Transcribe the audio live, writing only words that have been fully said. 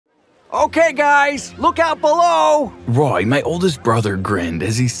Okay, guys, look out below! Roy, my oldest brother, grinned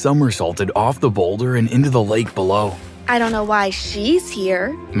as he somersaulted off the boulder and into the lake below. I don't know why she's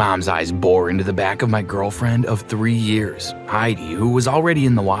here. Mom's eyes bore into the back of my girlfriend of 3 years, Heidi, who was already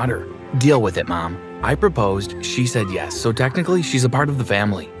in the water. Deal with it, Mom. I proposed, she said yes, so technically she's a part of the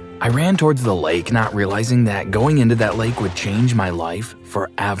family. I ran towards the lake, not realizing that going into that lake would change my life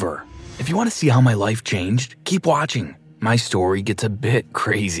forever. If you want to see how my life changed, keep watching. My story gets a bit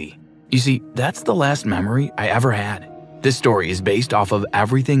crazy. You see, that's the last memory I ever had. This story is based off of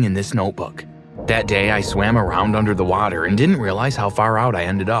everything in this notebook. That day, I swam around under the water and didn't realize how far out I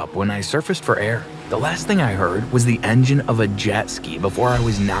ended up when I surfaced for air. The last thing I heard was the engine of a jet ski before I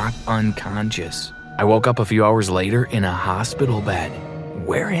was knocked unconscious. I woke up a few hours later in a hospital bed.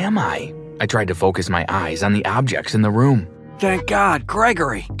 Where am I? I tried to focus my eyes on the objects in the room. Thank God,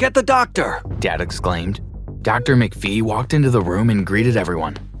 Gregory, get the doctor! Dad exclaimed. Dr. McPhee walked into the room and greeted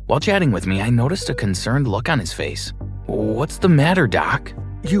everyone. While chatting with me, I noticed a concerned look on his face. What's the matter, Doc?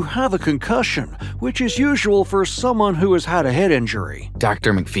 You have a concussion, which is usual for someone who has had a head injury.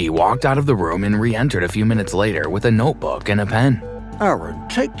 Dr. McPhee walked out of the room and re-entered a few minutes later with a notebook and a pen. Aaron,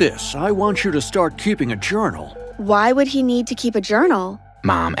 take this. I want you to start keeping a journal. Why would he need to keep a journal?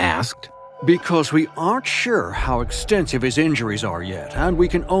 Mom asked. Because we aren't sure how extensive his injuries are yet, and we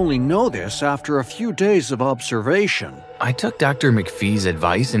can only know this after a few days of observation. I took Dr. McPhee's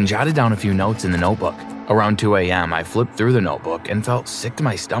advice and jotted down a few notes in the notebook. Around 2 a.m., I flipped through the notebook and felt sick to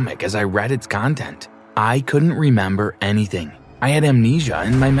my stomach as I read its content. I couldn't remember anything. I had amnesia,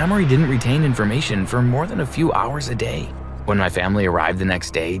 and my memory didn't retain information for more than a few hours a day. When my family arrived the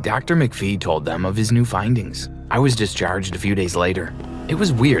next day, Dr. McPhee told them of his new findings. I was discharged a few days later. It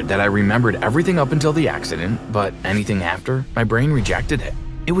was weird that I remembered everything up until the accident, but anything after, my brain rejected it.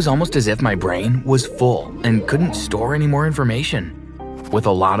 It was almost as if my brain was full and couldn't store any more information. With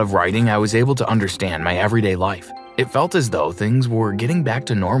a lot of writing, I was able to understand my everyday life. It felt as though things were getting back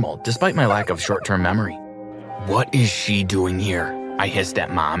to normal despite my lack of short-term memory. What is she doing here? I hissed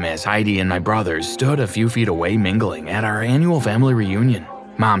at Mom as Heidi and my brothers stood a few feet away mingling at our annual family reunion.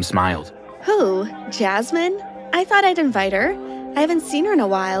 Mom smiled. Who? Jasmine? I thought I'd invite her. I haven't seen her in a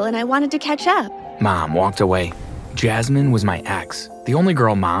while and I wanted to catch up. Mom walked away. Jasmine was my ex, the only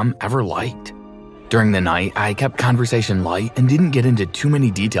girl Mom ever liked. During the night, I kept conversation light and didn't get into too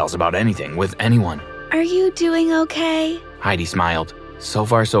many details about anything with anyone. Are you doing okay? Heidi smiled. So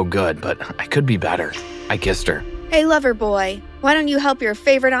far so good, but I could be better. I kissed her. Hey, lover boy, why don't you help your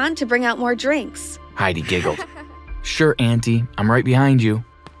favorite aunt to bring out more drinks? Heidi giggled. Sure, Auntie, I'm right behind you.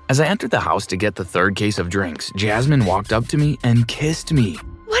 As I entered the house to get the third case of drinks, Jasmine walked up to me and kissed me.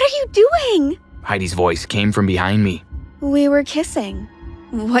 What are you doing? Heidi's voice came from behind me. We were kissing.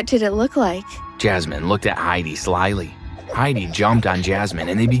 What did it look like? Jasmine looked at Heidi slyly. Heidi jumped on Jasmine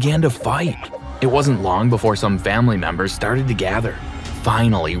and they began to fight. It wasn't long before some family members started to gather.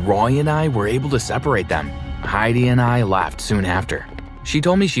 Finally, Roy and I were able to separate them. Heidi and I left soon after. She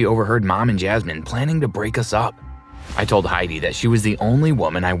told me she overheard Mom and Jasmine planning to break us up. I told Heidi that she was the only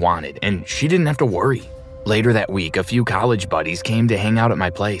woman I wanted and she didn't have to worry. Later that week, a few college buddies came to hang out at my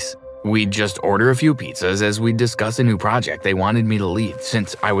place. We'd just order a few pizzas as we'd discuss a new project they wanted me to lead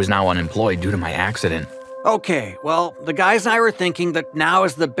since I was now unemployed due to my accident. Okay, well, the guys and I were thinking that now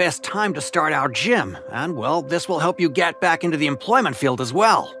is the best time to start our gym, and well, this will help you get back into the employment field as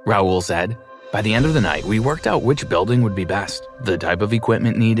well, Raul said. By the end of the night, we worked out which building would be best, the type of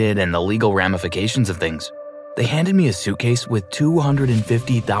equipment needed, and the legal ramifications of things. They handed me a suitcase with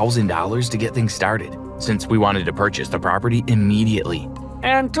 $250,000 to get things started, since we wanted to purchase the property immediately.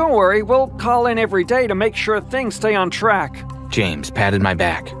 And don't worry, we'll call in every day to make sure things stay on track. James patted my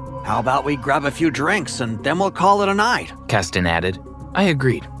back. How about we grab a few drinks and then we'll call it a night? Keston added. I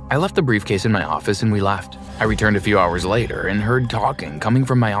agreed. I left the briefcase in my office and we left. I returned a few hours later and heard talking coming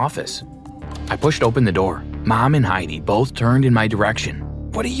from my office. I pushed open the door. Mom and Heidi both turned in my direction.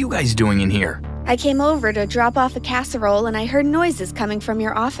 What are you guys doing in here? I came over to drop off a casserole and I heard noises coming from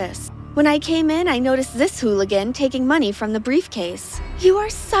your office. When I came in, I noticed this hooligan taking money from the briefcase. You are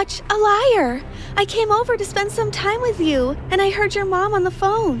such a liar! I came over to spend some time with you, and I heard your mom on the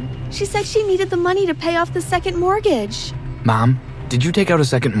phone. She said she needed the money to pay off the second mortgage. Mom, did you take out a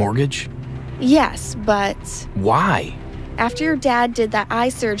second mortgage? Yes, but... Why? After your dad did that eye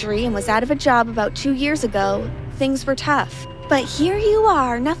surgery and was out of a job about 2 years ago, things were tough. But here you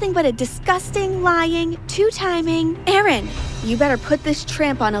are, nothing but a disgusting, lying, two-timing... Aaron, you better put this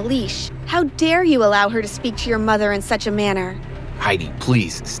tramp on a leash. How dare you allow her to speak to your mother in such a manner? Heidi,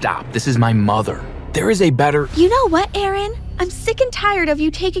 please stop. This is my mother. There is a better... You know what, Aaron? I'm sick and tired of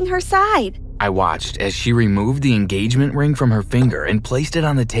you taking her side. I watched as she removed the engagement ring from her finger and placed it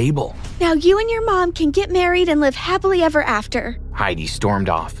on the table. Now you and your mom can get married and live happily ever after. Heidi stormed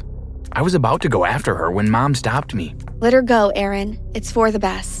off. I was about to go after her when Mom stopped me. Let her go, Aaron. It's for the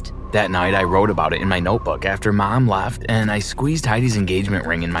best. That night, I wrote about it in my notebook after Mom left, and I squeezed Heidi's engagement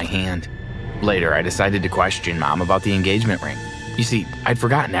ring in my hand. Later, I decided to question Mom about the engagement ring. You see, I'd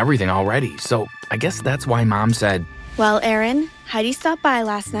forgotten everything already, so I guess that's why Mom said, Well, Aaron, Heidi stopped by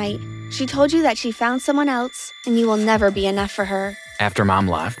last night. She told you that she found someone else, and you will never be enough for her. After Mom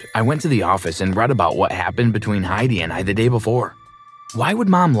left, I went to the office and read about what happened between Heidi and I the day before. Why would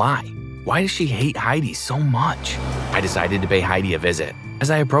Mom lie? Why does she hate Heidi so much? I decided to pay Heidi a visit. As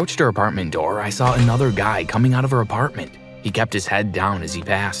I approached her apartment door, I saw another guy coming out of her apartment. He kept his head down as he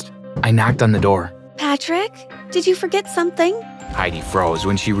passed. I knocked on the door. Patrick, did you forget something? Heidi froze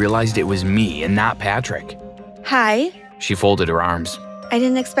when she realized it was me and not Patrick. Hi. She folded her arms. I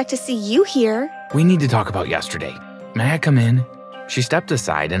didn't expect to see you here. We need to talk about yesterday. May I come in? She stepped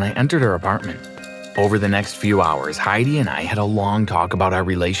aside and I entered her apartment. Over the next few hours, Heidi and I had a long talk about our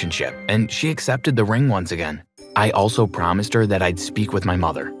relationship, and she accepted the ring once again. I also promised her that I'd speak with my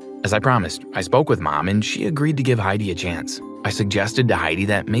mother. As I promised, I spoke with Mom and she agreed to give Heidi a chance. I suggested to Heidi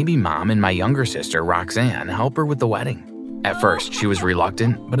that maybe Mom and my younger sister, Roxanne, help her with the wedding. At first, she was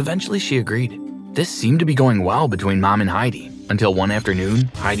reluctant, but eventually she agreed. This seemed to be going well between Mom and Heidi, until one afternoon,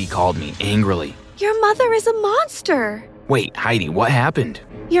 Heidi called me angrily. Your mother is a monster. Wait, Heidi, what happened?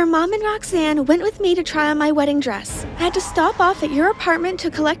 Your mom and Roxanne went with me to try on my wedding dress. I had to stop off at your apartment to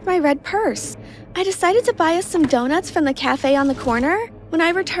collect my red purse. I decided to buy us some donuts from the cafe on the corner. When I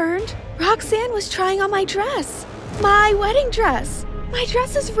returned, Roxanne was trying on my dress. My wedding dress. My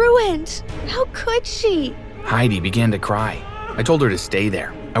dress is ruined. How could she? Heidi began to cry. I told her to stay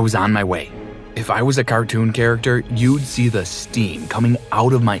there. I was on my way. If I was a cartoon character, you'd see the steam coming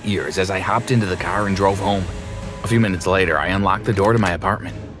out of my ears as I hopped into the car and drove home. A few minutes later, I unlocked the door to my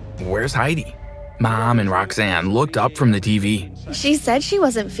apartment. Where's Heidi? Mom and Roxanne looked up from the TV. She said she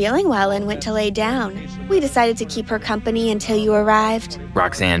wasn't feeling well and went to lay down. We decided to keep her company until you arrived.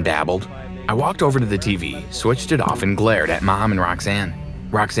 Roxanne babbled. I walked over to the TV, switched it off, and glared at Mom and Roxanne.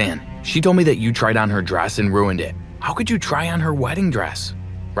 Roxanne, she told me that you tried on her dress and ruined it. How could you try on her wedding dress?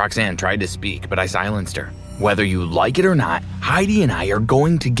 Roxanne tried to speak, but I silenced her. Whether you like it or not, Heidi and I are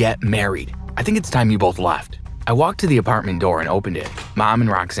going to get married. I think it's time you both left. I walked to the apartment door and opened it. Mom and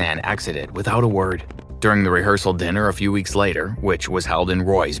Roxanne exited without a word. During the rehearsal dinner a few weeks later, which was held in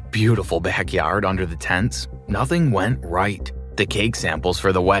Roy's beautiful backyard under the tents, nothing went right. The cake samples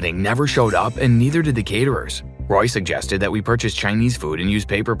for the wedding never showed up and neither did the caterers. Roy suggested that we purchase Chinese food and use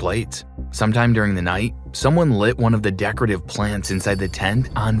paper plates. Sometime during the night, someone lit one of the decorative plants inside the tent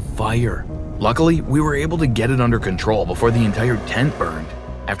on fire. Luckily, we were able to get it under control before the entire tent burned.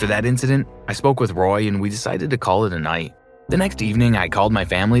 After that incident, I spoke with Roy and we decided to call it a night. The next evening, I called my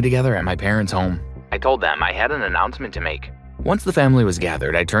family together at my parents' home. I told them I had an announcement to make. Once the family was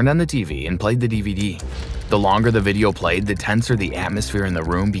gathered, I turned on the TV and played the DVD. The longer the video played, the tenser the atmosphere in the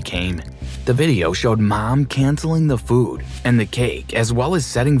room became. The video showed Mom canceling the food and the cake, as well as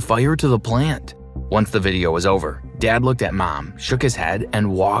setting fire to the plant. Once the video was over, Dad looked at Mom, shook his head,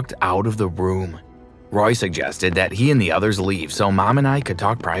 and walked out of the room. Roy suggested that he and the others leave so Mom and I could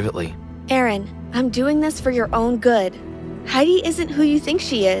talk privately. Aaron, I'm doing this for your own good. Heidi isn't who you think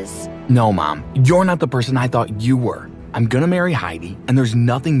she is. No, Mom, you're not the person I thought you were. I'm gonna marry Heidi, and there's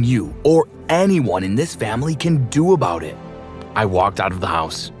nothing you or anyone in this family can do about it. I walked out of the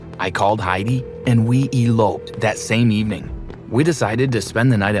house. I called Heidi, and we eloped that same evening. We decided to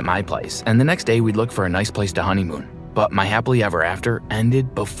spend the night at my place, and the next day we'd look for a nice place to honeymoon. But my happily ever after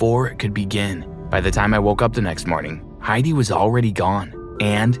ended before it could begin. By the time I woke up the next morning, Heidi was already gone,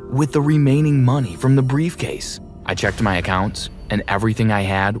 and with the remaining money from the briefcase. I checked my accounts, and everything I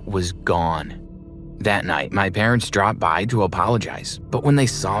had was gone. That night, my parents dropped by to apologize, but when they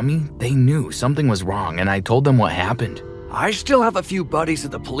saw me, they knew something was wrong and I told them what happened. I still have a few buddies at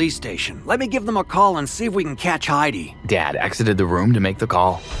the police station. Let me give them a call and see if we can catch Heidi. Dad exited the room to make the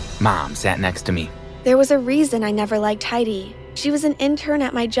call. Mom sat next to me. There was a reason I never liked Heidi. She was an intern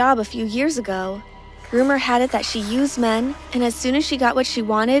at my job a few years ago. Rumor had it that she used men, and as soon as she got what she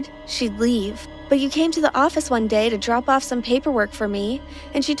wanted, she'd leave. But you came to the office one day to drop off some paperwork for me,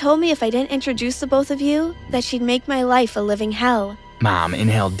 and she told me if I didn't introduce the both of you, that she'd make my life a living hell. Mom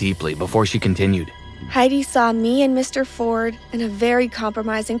inhaled deeply before she continued. Heidi saw me and Mr. Ford in a very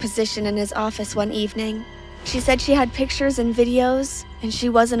compromising position in his office one evening. She said she had pictures and videos, and she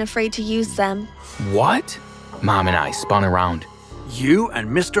wasn't afraid to use them. What? Mom and I spun around. You and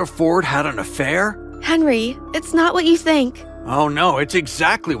Mr. Ford had an affair? Henry, it's not what you think. Oh no, it's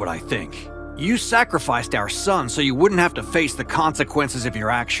exactly what I think. You sacrificed our son so you wouldn't have to face the consequences of your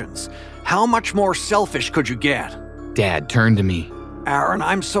actions. How much more selfish could you get? Dad turned to me. Aaron,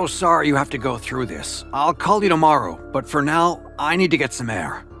 I'm so sorry you have to go through this. I'll call you tomorrow, but for now, I need to get some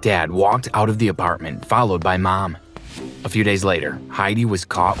air. Dad walked out of the apartment, followed by Mom. A few days later, Heidi was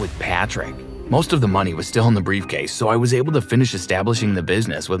caught with Patrick. Most of the money was still in the briefcase, so I was able to finish establishing the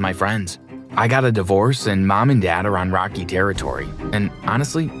business with my friends. I got a divorce, and Mom and Dad are on rocky territory, and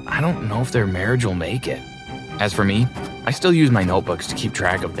honestly, I don't know if their marriage will make it. As for me, I still use my notebooks to keep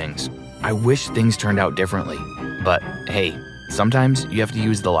track of things. I wish things turned out differently, but hey, sometimes you have to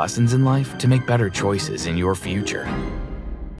use the lessons in life to make better choices in your future.